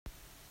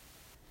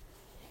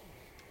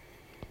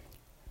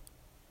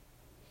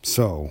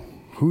So,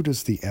 who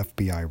does the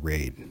FBI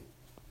raid?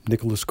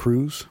 Nicholas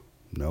Cruz?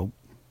 Nope.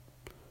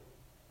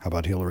 How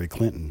about Hillary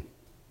Clinton?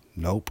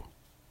 Nope.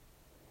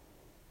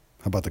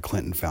 How about the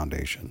Clinton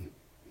Foundation?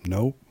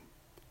 Nope.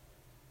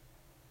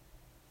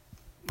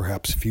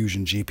 Perhaps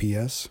Fusion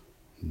GPS?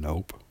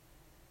 Nope.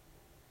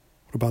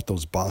 What about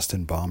those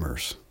Boston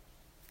bombers?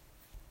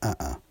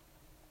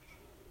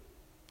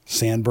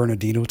 San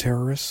Bernardino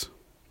terrorists?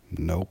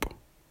 Nope.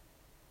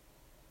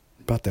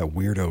 What about that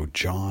weirdo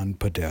John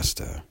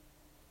Podesta?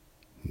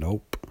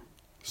 Nope.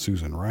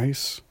 Susan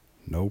Rice?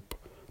 Nope.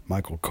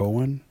 Michael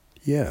Cohen?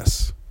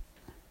 Yes.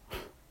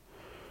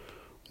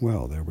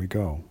 Well, there we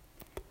go.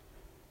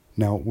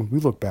 Now, when we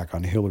look back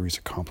on Hillary's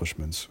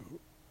accomplishments,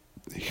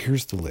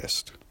 here's the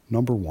list.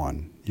 Number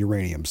 1,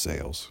 uranium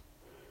sales.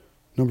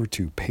 Number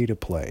 2, pay to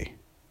play.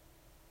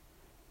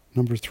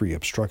 Number 3,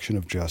 obstruction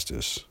of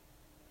justice.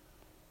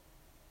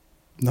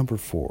 Number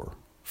 4,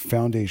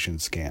 foundation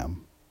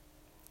scam.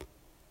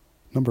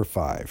 Number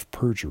 5,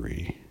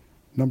 perjury.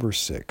 Number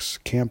 6,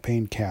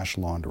 campaign cash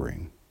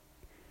laundering.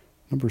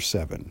 Number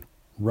 7,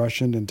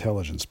 Russian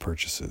intelligence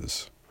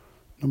purchases.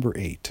 Number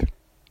 8,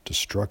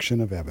 destruction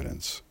of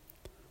evidence.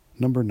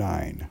 Number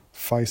 9,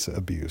 FISA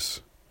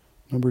abuse.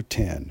 Number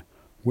 10,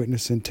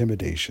 witness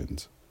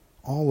intimidations.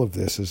 All of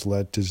this has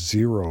led to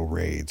 0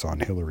 raids on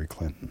Hillary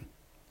Clinton.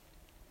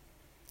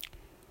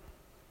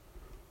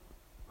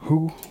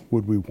 Who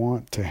would we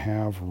want to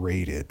have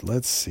raided?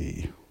 Let's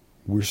see.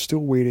 We're still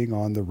waiting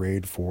on the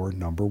raid for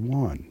number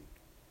 1,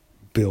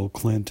 Bill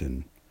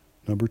Clinton.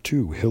 Number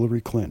 2,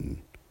 Hillary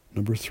Clinton.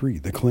 Number 3,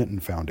 the Clinton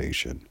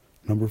Foundation.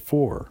 Number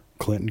 4,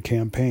 Clinton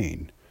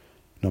Campaign.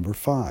 Number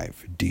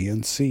 5,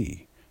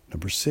 DNC.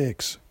 Number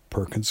 6,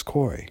 Perkins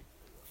Coie.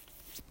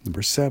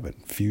 Number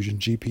 7, Fusion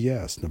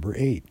GPS. Number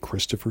 8,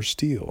 Christopher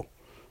Steele.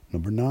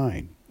 Number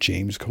 9,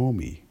 James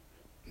Comey.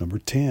 Number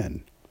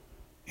 10,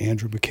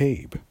 Andrew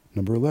McCabe.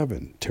 Number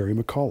 11, Terry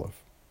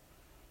McAuliffe.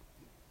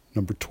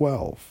 Number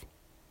 12,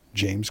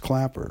 James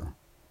Clapper.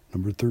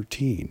 Number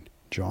 13,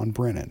 John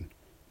Brennan.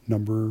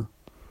 Number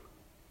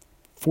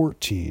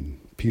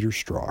 14, Peter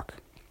Strzok.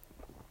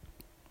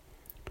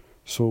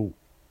 So,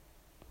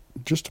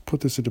 just to put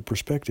this into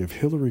perspective,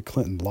 Hillary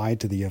Clinton lied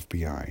to the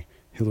FBI.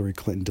 Hillary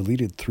Clinton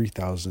deleted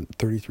 33,000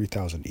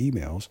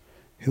 emails.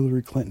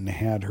 Hillary Clinton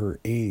had her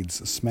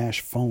aides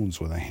smash phones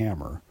with a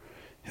hammer.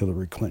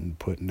 Hillary Clinton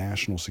put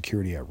national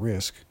security at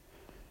risk.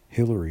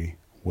 Hillary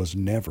was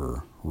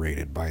never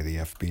raided by the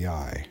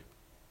FBI.